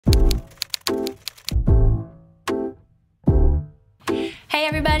Hey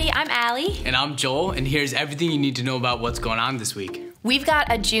everybody, I'm Allie. And I'm Joel, and here's everything you need to know about what's going on this week. We've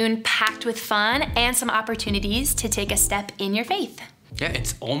got a June packed with fun and some opportunities to take a step in your faith. Yeah,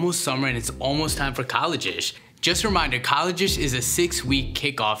 it's almost summer and it's almost time for College-ish. Just a reminder, College-ish is a 6-week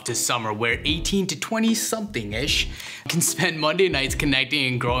kickoff to summer where 18 to 20-something-ish can spend Monday nights connecting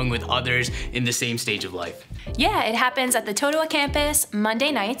and growing with others in the same stage of life. Yeah, it happens at the Totowa campus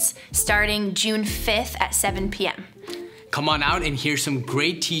Monday nights starting June 5th at 7 p.m. Come on out and hear some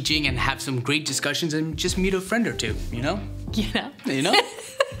great teaching and have some great discussions and just meet a friend or two, you know? You know?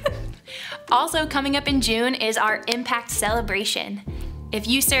 Also coming up in June is our Impact Celebration. If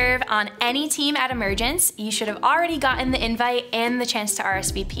you serve on any team at Emergence, you should have already gotten the invite and the chance to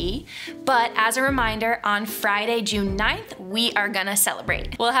RSVP. But as a reminder, on Friday, June 9th, we are gonna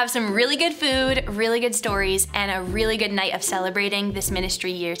celebrate. We'll have some really good food, really good stories, and a really good night of celebrating this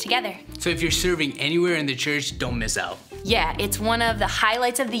ministry year together. So if you're serving anywhere in the church, don't miss out. Yeah, it's one of the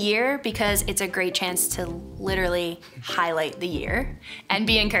highlights of the year because it's a great chance to literally highlight the year and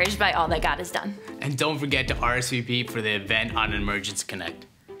be encouraged by all that God has done. And don't forget to RSVP for the event on Emergence Connect.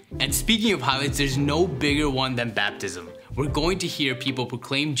 And speaking of highlights, there's no bigger one than baptism. We're going to hear people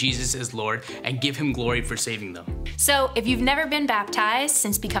proclaim Jesus as Lord and give him glory for saving them. So if you've never been baptized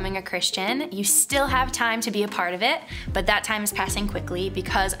since becoming a Christian, you still have time to be a part of it, but that time is passing quickly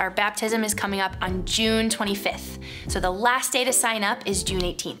because our baptism is coming up on June 25th. So the last day to sign up is June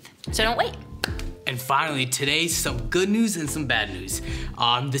 18th. So don't wait. And finally, today, some good news and some bad news.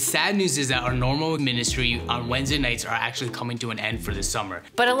 The sad news is that our normal ministry on Wednesday nights are actually coming to an end for the summer.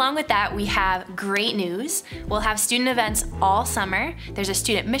 But along with that, we have great news. We'll have student events all summer. There's a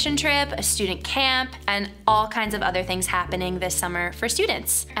student mission trip, a student camp, and all kinds of other things happening this summer for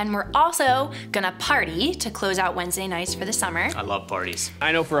students. And we're also gonna party to close out Wednesday nights for the summer. I love parties.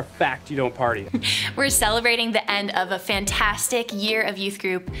 I know for a fact you don't party. We're celebrating the end of a fantastic year of youth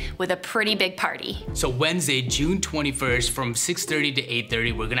group with a pretty big party. So Wednesday, June 21st from 6:30 to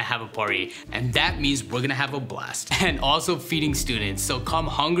 8:30, we're gonna have a party. And that means we're gonna have a blast. And also feeding students. So come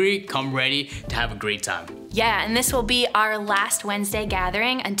hungry, come ready to have a great time. Yeah, and this will be our last Wednesday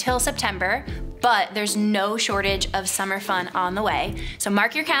gathering until September, but there's no shortage of summer fun on the way. So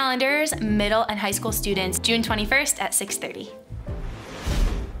mark your calendars, middle and high school students, June 21st at 6:30.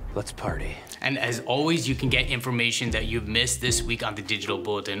 Let's party. And as always, you can get information that you've missed this week on the digital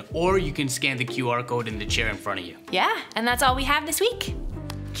bulletin, or you can scan the QR code in the chair in front of you. Yeah, and that's all we have this week.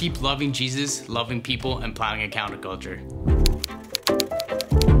 Keep loving Jesus, loving people, and plowing a counterculture.